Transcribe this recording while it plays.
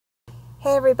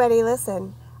Hey everybody,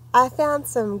 listen. I found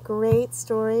some great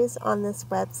stories on this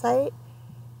website,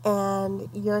 and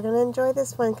you're going to enjoy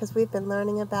this one because we've been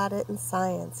learning about it in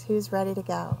science. Who's ready to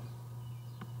go?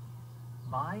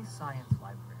 My Science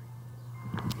Library,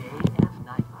 Day and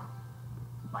Night,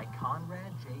 by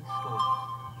Conrad J. Story.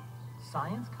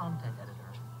 Science Content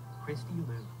Editor, Christy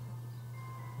Liu.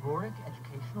 Rorick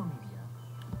Educational Media,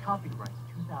 copyright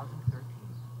 2013.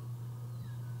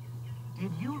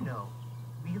 Did you know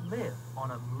we live on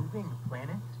a moving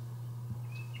planet?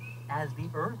 As the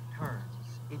Earth turns,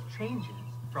 it changes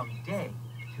from day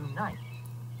to night.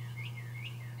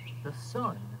 The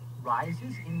sun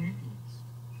rises in the east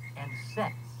and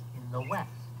sets in the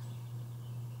west.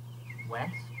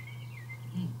 West,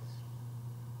 east.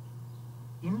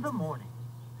 In the morning,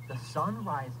 the sun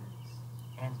rises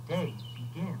and day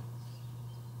begins.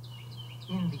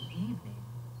 In the evening,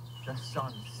 the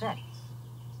sun sets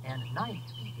and night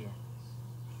begins.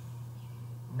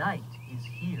 Night is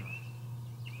here.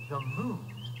 The moon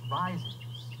rises.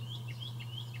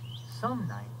 Some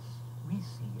nights we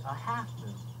see a half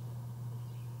moon.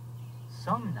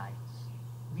 Some nights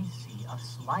we see a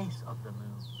slice of the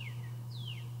moon.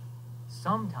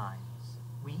 Sometimes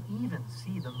we even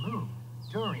see the moon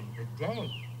during the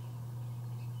day.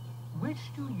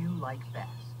 Which do you like best,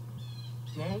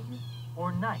 day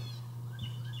or night?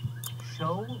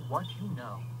 Show what you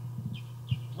know.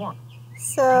 1.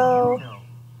 So, Do you know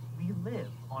we live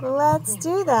on a let's moving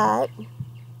do planet? that.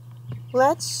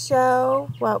 Let's show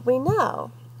what we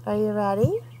know. Are you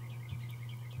ready?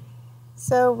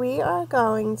 So we are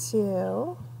going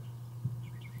to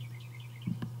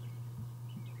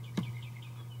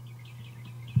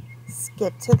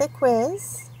skip to the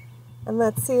quiz, and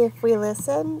let's see if we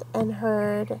listened and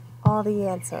heard all the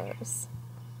answers.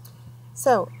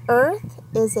 So, Earth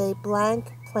is a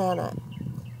blank planet.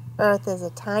 Earth is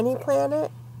a tiny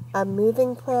planet, a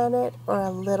moving planet, or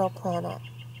a little planet.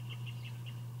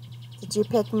 Did you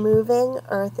pick moving?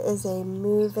 Earth is a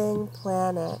moving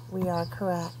planet. We are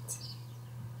correct.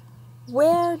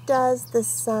 Where does the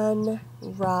sun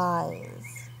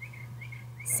rise?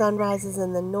 Sun rises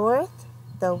in the north,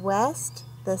 the west,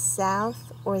 the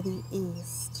south, or the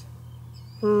east?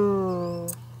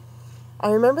 I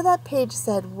remember that page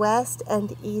said west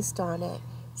and east on it.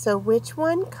 So which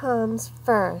one comes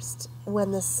first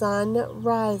when the sun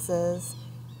rises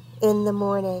in the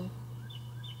morning?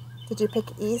 Did you pick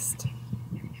east?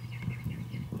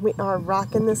 We are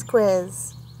rocking this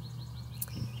quiz.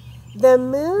 The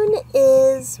moon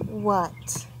is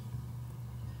what?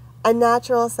 A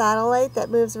natural satellite that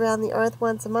moves around the earth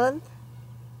once a month?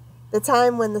 The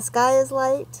time when the sky is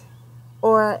light?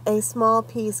 Or a small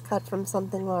piece cut from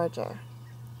something larger?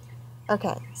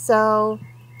 Okay, so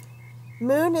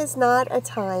moon is not a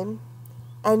time,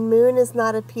 and moon is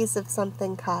not a piece of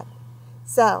something cut.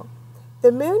 So,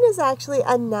 the moon is actually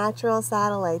a natural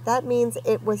satellite. That means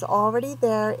it was already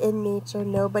there in nature,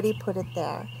 nobody put it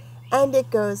there. And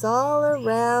it goes all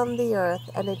around the earth,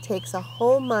 and it takes a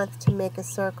whole month to make a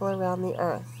circle around the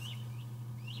earth.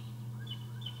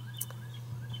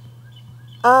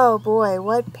 Oh boy,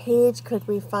 what page could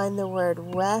we find the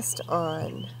word west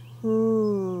on?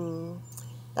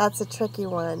 That's a tricky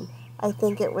one. I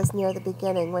think it was near the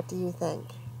beginning. What do you think?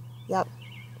 Yep.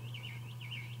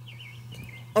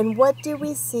 And what do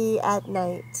we see at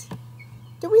night?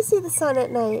 Do we see the sun at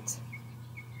night?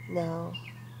 No.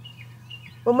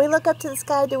 When we look up to the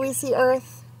sky, do we see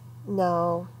Earth?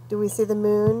 No. Do we see the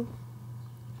moon?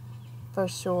 For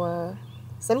sure.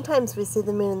 Sometimes we see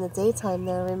the moon in the daytime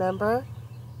though, remember?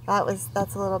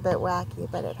 That's a little bit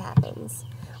wacky, but it happens.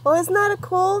 Well, isn't that a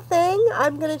cool thing?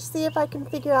 I'm going to see if I can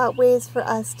figure out ways for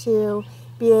us to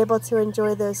be able to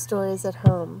enjoy those stories at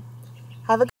home.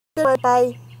 Have a good one.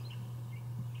 Bye.